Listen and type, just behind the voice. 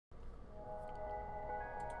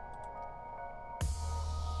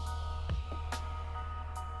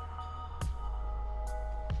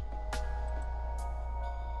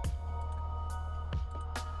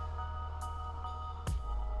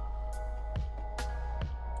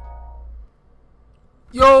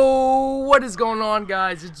Yo, what is going on,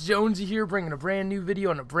 guys? It's Jonesy here, bringing a brand new video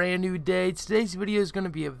on a brand new day. Today's video is going to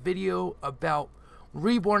be a video about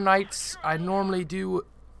Reborn Knights. I normally do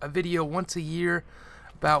a video once a year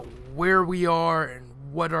about where we are and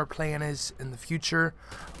what our plan is in the future.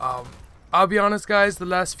 I'll be honest, guys, the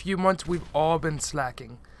last few months we've all been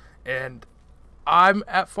slacking, and I'm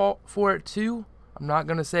at fault for it too. I'm not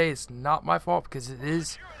going to say it's not my fault, because it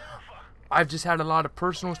is. I've just had a lot of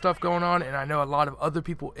personal stuff going on, and I know a lot of other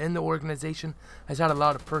people in the organization has had a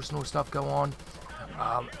lot of personal stuff go on.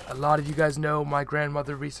 A lot of you guys know my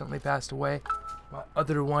grandmother recently passed away. My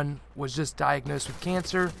other one was just diagnosed with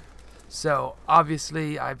cancer. So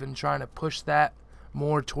obviously I've been trying to push that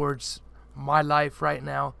more towards my life right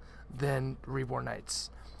now than Reborn Knights.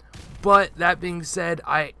 But that being said,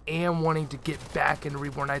 I am wanting to get back into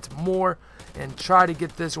Reborn Knights more and try to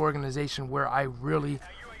get this organization where I really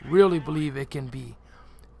believe it can be.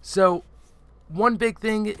 So one big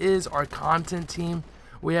thing is our content team.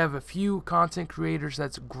 We have a few content creators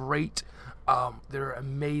that's great. They're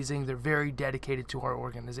amazing. They're very dedicated to our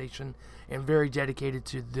organization and very dedicated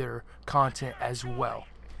to their content as well.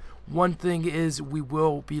 One thing is we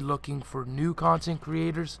will be looking for new content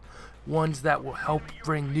creators, ones that will help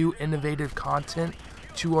bring new innovative content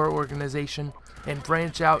to our organization and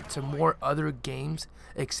branch out to more other games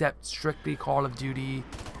except strictly Call of Duty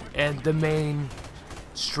and the main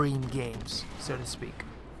stream games, so to speak.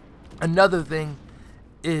 Another thing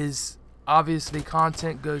is obviously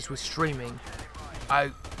content goes with streaming.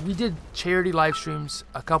 We did charity live streams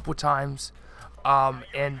a couple times,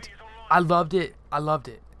 and I loved it.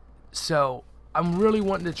 So I'm really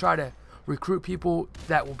wanting to try to recruit people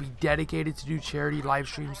that will be dedicated to do charity live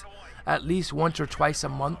streams at least once or twice a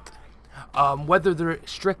month. Whether they're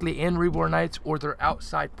strictly in Reborn Knights or they're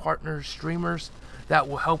outside partners, streamers that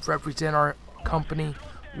will help represent our company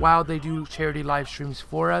while they do charity live streams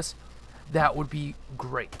for us, that would be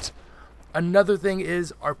great. Another thing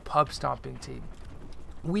is our pub stomping team.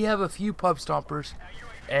 We have a few pub stompers,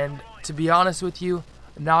 and to be honest with you,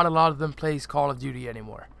 not a lot of them plays Call of Duty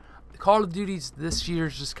anymore. Call of Duty's this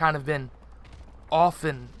year's just kind of been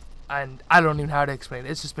often, and I don't even know how to explain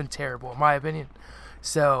it. It's just been terrible in my opinion.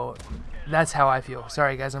 So that's how I feel.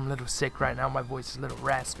 Sorry guys, I'm a little sick right now. My voice is a little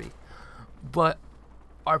raspy. But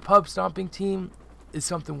our pub stomping team is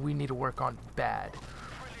something we need to work on bad.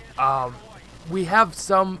 We have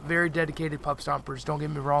some very dedicated pub stompers, don't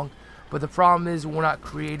get me wrong, but the problem is we're not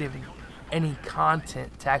creating any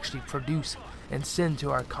content to actually produce and send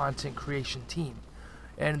to our content creation team.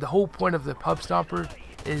 And the whole point of the pub stomper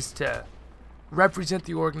is to represent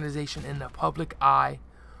the organization in the public eye,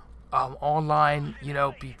 online, you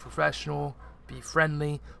know, be professional, be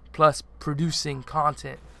friendly, plus producing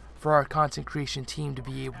content for our content creation team to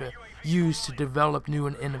be able to use to develop new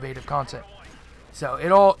and innovative content. So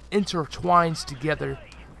it all intertwines together,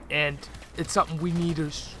 and it's something we need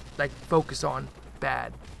to focus on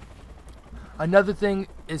bad. Another thing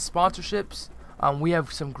is sponsorships. We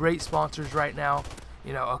have some great sponsors right now.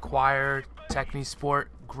 You know, Acquire, Techni Sport,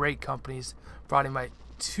 great companies. Probably my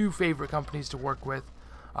two favorite companies to work with.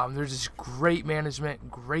 There's just great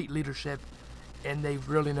management, great leadership, and they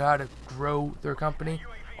really know how to grow their company.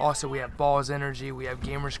 Also, we have Balls Energy, we have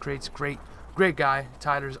Gamers Crates, great guy.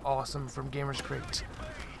 Tyler's awesome from Gamers Crates.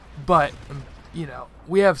 But, you know,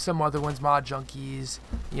 we have some other ones, Mod Junkies,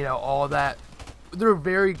 you know, all that. They're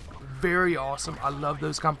very awesome. I love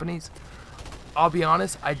those companies. I'll be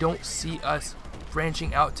honest, I don't see us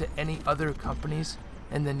branching out to any other companies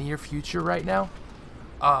in the near future right now.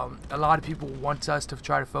 A lot of people want us to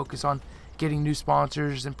try to focus on getting new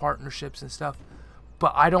sponsors and partnerships and stuff,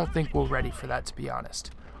 but I don't think we're ready for that, to be honest.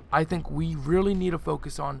 I think we really need to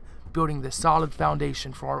focus on building the solid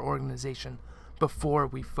foundation for our organization before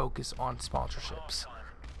we focus on sponsorships.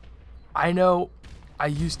 I know I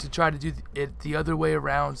used to try to do it the other way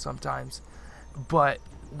around sometimes, but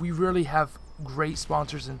we really have great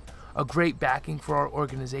sponsors and a great backing for our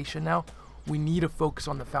organization now. We need to focus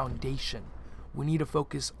on the foundation. We need to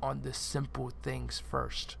focus on the simple things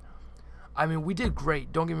first. I mean, we did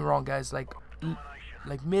great, don't get me wrong guys, like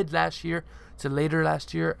mid last year to later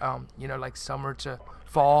last year, you know, like summer to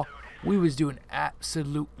fall, we was doing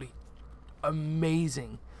absolutely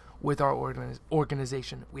amazing with our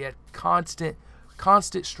organization. We had constant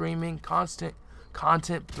streaming, constant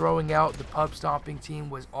content throwing out. The pub stomping team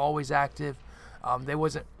was always active. They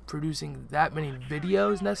wasn't producing that many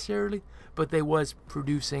videos necessarily, but they was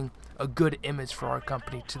producing a good image for our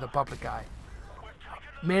company to the public eye.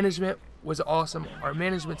 Management was awesome. Our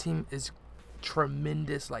management team is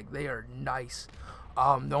tremendous. Like, they are nice.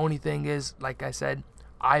 The only thing is, like I said,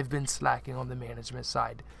 I've been slacking on the management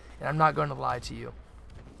side, and I'm not going to lie to you.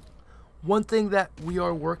 One thing that we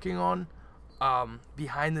are working on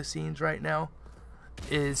behind the scenes right now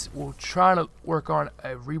is we're trying to work on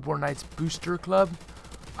a Reborn Knights booster club.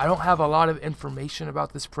 I don't have a lot of information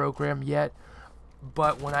about this program yet,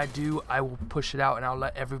 but when I do, I will push it out and I'll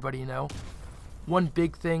let everybody know. One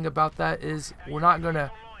big thing about that is we're not going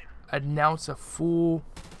to announce a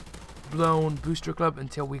full-blown booster club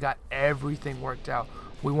until we got everything worked out.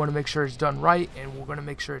 We want to make sure it's done right, and we're going to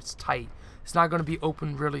make sure it's tight. It's not going to be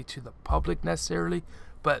open really to the public necessarily,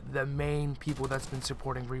 but the main people that's been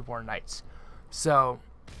supporting Reborn Knights. So,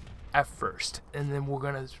 at first, and then we're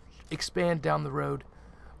going to expand down the road.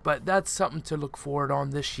 But that's something to look forward on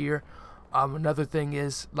this year. Another thing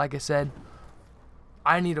is, like I said,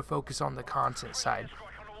 I need to focus on the content side.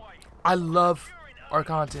 I love our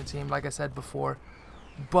content team, like I said before,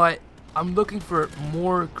 but I'm looking for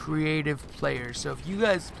more creative players. So if you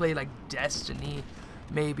guys play like Destiny,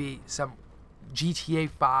 maybe some GTA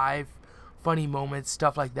 5, funny moments,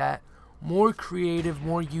 stuff like that, more creative,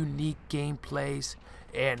 more unique gameplays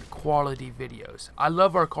and quality videos. I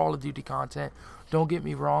love our Call of Duty content, don't get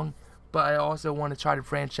me wrong, but I also want to try to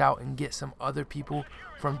branch out and get some other people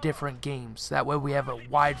from different games. That way we have a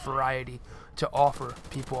wide variety to offer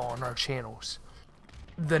people on our channels.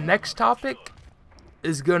 The next topic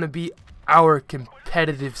is going to be our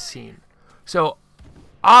competitive scene. So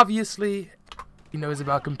obviously, you know, it's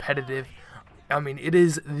about competitive. I mean, it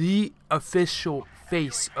is the official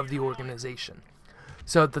face of the organization.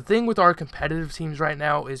 So the thing with our competitive teams right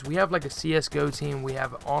now is we have like a CSGO team, we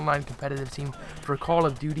have an online competitive team for Call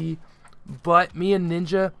of Duty, but me and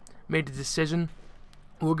Ninja made a decision.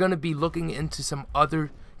 We're going to be looking into some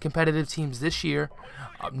other competitive teams this year,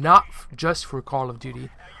 not just for Call of Duty,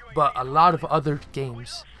 but a lot of other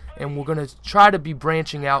games. And we're going to try to be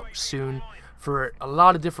branching out soon for a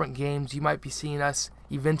lot of different games. You might be seeing us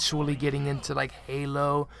eventually getting into like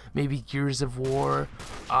Halo, maybe Gears of War.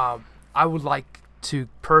 I would like to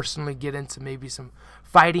personally get into maybe some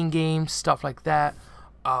fighting games, stuff like that.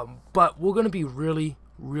 But we're going to be really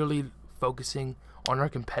focusing on our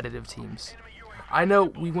competitive teams. I know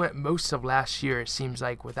we went most of last year, it seems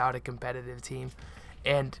like, without a competitive team,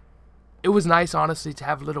 and it was nice, honestly, to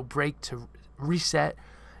have a little break to reset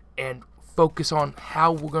and focus on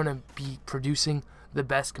how we're going to be producing the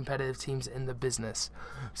best competitive teams in the business.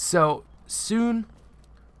 So soon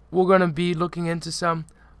we're going to be looking into some.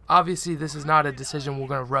 Obviously, this is not a decision we're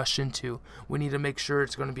going to rush into. We need to make sure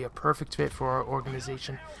it's going to be a perfect fit for our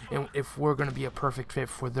organization, and if we're going to be a perfect fit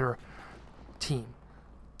for their team.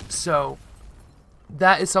 So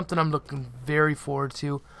that is something I'm looking very forward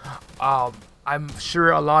to. I'm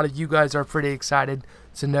sure a lot of you guys are pretty excited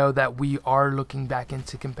to know that we are looking back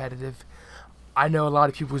into competitive. I know a lot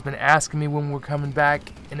of people have been asking me when we're coming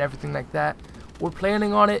back and everything like that. We're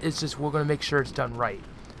planning on it. It's just we're going to make sure it's done right.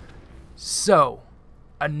 So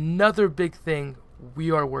another big thing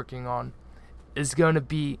we are working on is going to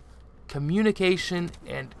be communication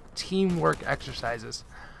and teamwork exercises.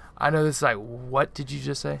 I know this is like, what did you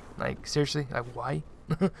just say? Like, seriously? Like, why?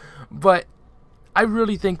 But I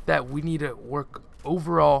really think that we need to work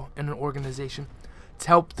overall in an organization to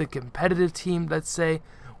help the competitive team, let's say,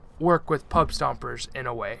 work with pub stompers in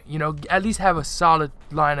a way. You know, at least have a solid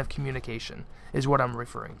line of communication is what I'm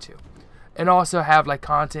referring to. And also have like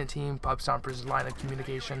content team, pub stompers, line of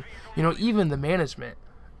communication. You know, even the management,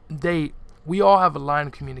 we all have a line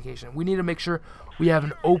of communication. We need to make sure we have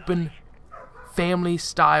an open family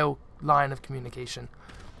style line of communication,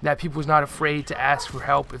 that people's not afraid to ask for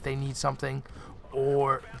help if they need something,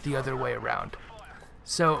 or the other way around.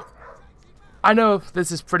 So I know this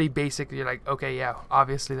is pretty basic. You're like, okay, yeah,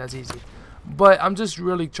 obviously that's easy, but I'm just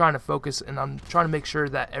really trying to focus, and I'm trying to make sure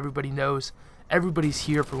that everybody knows everybody's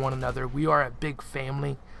here for one another. We are a big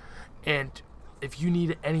family, and if you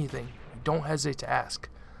need anything, don't hesitate to ask.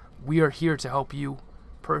 We are here to help you,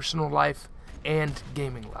 personal life and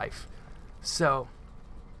gaming life. So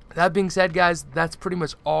that being said, guys, that's pretty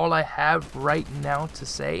much all I have right now to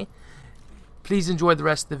say. Please enjoy the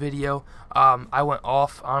rest of the video. I went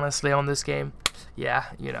off, honestly, on this game. Yeah,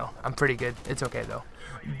 you know, I'm pretty good. It's okay, though.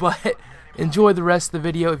 But enjoy the rest of the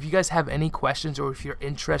video. If you guys have any questions, or if you're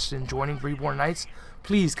interested in joining Reborn Knights,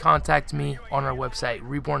 please contact me on our website,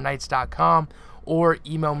 rebornknights.com, or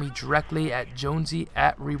email me directly at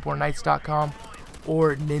jonesy@rebornknights.com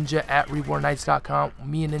or ninja@rebornknights.com.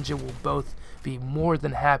 Me and Ninja will both be more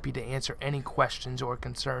than happy to answer any questions or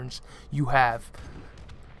concerns you have.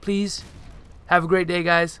 Please have a great day,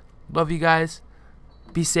 guys. Love you guys.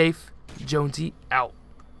 Be safe. Jonesy out.